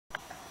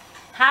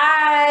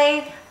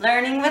Hi,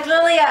 learning with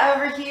Lilia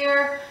over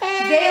here.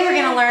 Today we're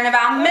going to learn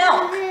about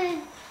milk.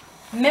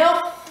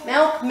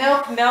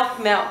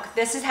 Milk.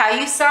 This is how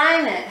you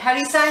sign it. How do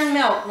you sign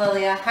milk,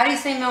 Lilia? How do you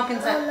say milk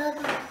in sign?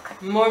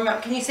 More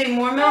milk. Can you say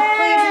more milk,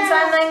 please, in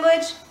sign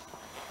language?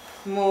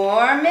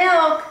 More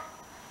milk.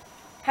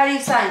 How do you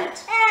sign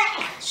it?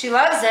 She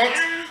loves it.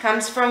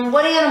 Comes from,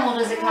 what animal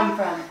does it come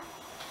from?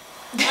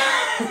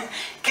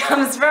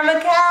 Comes from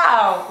a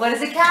cow. What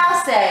does a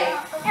cow say?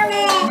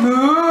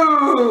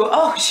 Moo.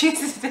 Oh,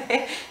 she's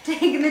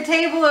taking the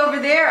table over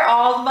there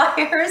all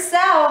by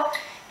herself.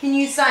 Can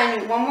you sign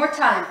it one more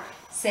time?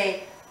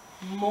 Say,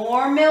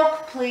 more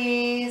milk,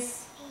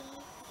 please.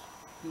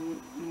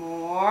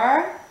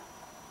 More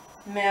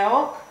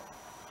milk,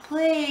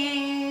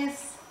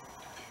 please.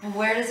 And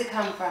where does it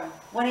come from?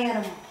 What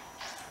animal?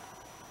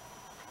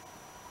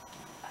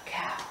 A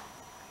cow.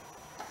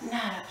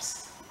 Not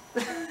us.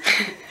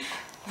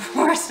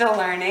 We're still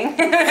learning.